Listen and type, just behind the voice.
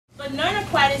but none are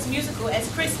quite as musical as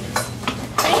Christmas.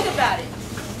 Think about it.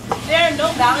 There are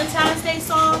no Valentine's Day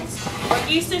songs, or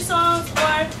Easter songs,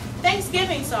 or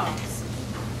Thanksgiving songs.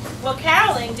 Well,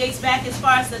 caroling dates back as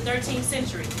far as the 13th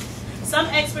century. Some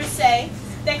experts say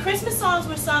that Christmas songs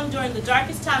were sung during the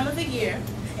darkest time of the year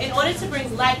in order to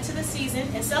bring light to the season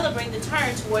and celebrate the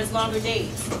turn towards longer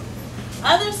days.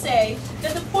 Others say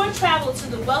that the poor traveled to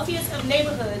the wealthiest of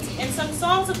neighborhoods and sung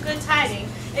songs of good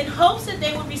tidings in hopes that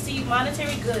they would receive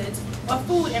monetary goods or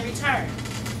food in return.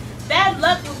 Bad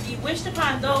luck would be wished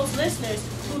upon those listeners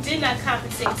who did not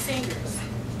compensate singers.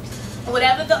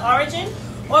 Whatever the origin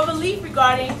or belief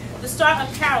regarding the start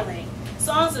of caroling,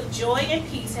 songs of joy and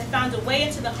peace have found a way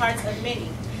into the hearts of many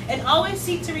and always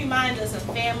seek to remind us of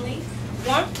family,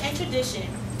 warmth, and tradition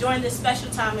during this special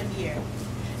time of year.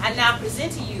 I now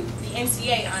present to you the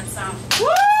NCA Ensemble. Woo!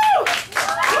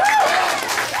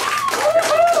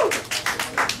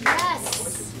 Yes.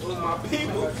 My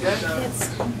people.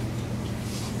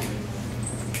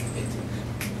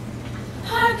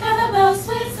 Hark the bells,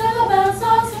 sweet silver bells,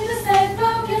 all seem to say,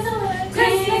 throw kids away.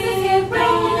 Christmas is here,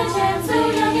 bringing a chance to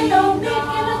young and old, big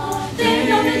and old.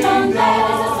 Ding dong, that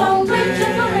is a song, bring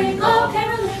ring, oh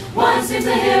caroling. One seems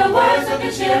to hear words of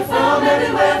good cheer from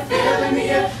everywhere, filling the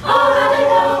air. Oh, how they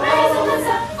go, raising the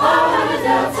sound, oh, how they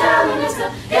go, telling us to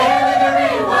get in the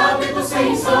ring while people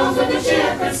sing songs of good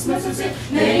cheer. Christmas is here,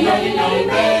 nay, nay, nay,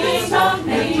 nay, song,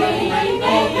 nay, nay, nay,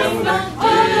 nay, song. Oh,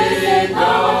 nay, nay,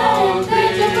 nay,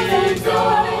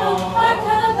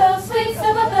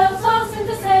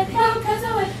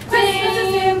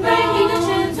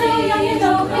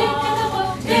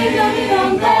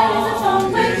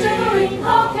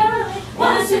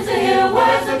 to hear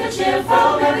words of good cheer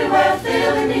from everywhere,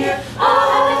 filling the air. Oh,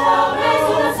 how they go,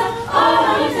 raising the sound, oh,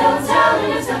 how they go,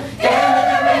 telling us to get in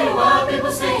the ring while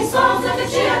people sing songs of good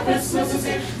cheer. Christmas is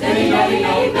here, nay, nay,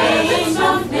 nay, nay,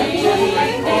 song, nay, nay,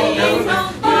 nay, nay,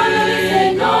 song. Oh, nay,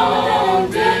 nay, nay,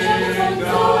 to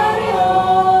hurry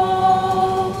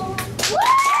home.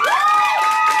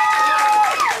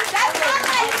 That's my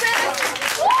license.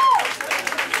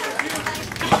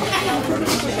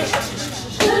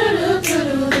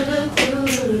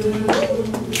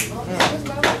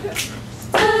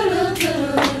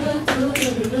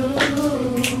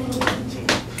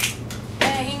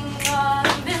 Hang on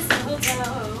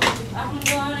mistletoe, I'm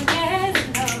gonna get to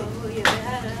know you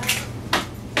better.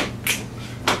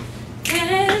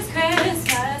 It's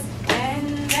Christmas and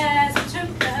there's a trip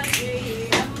of tree.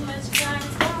 How much fun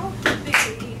it's gonna be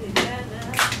together.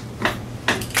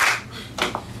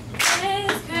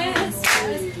 It's Christmas,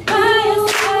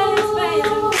 fireplace,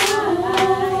 baby,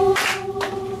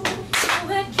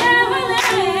 we're caroling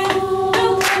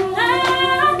through the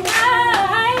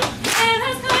night, and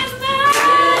it's Christmas.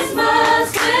 Christmas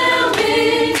will be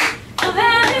a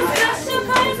very special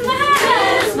Christmas.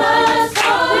 Christmas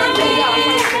for me,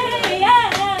 yeah.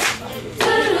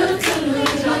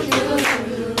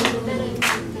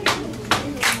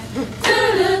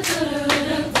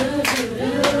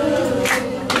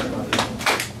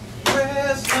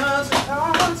 Christmas is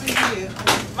hard to hear.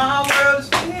 My world is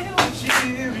filled with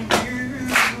cheer and you.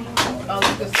 Oh,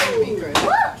 you can sing me, Chris.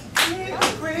 It's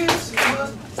Christmas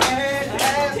and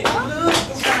as I look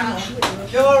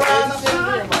around, your eyes are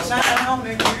shining down on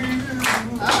you.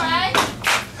 All right.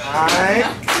 All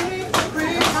right.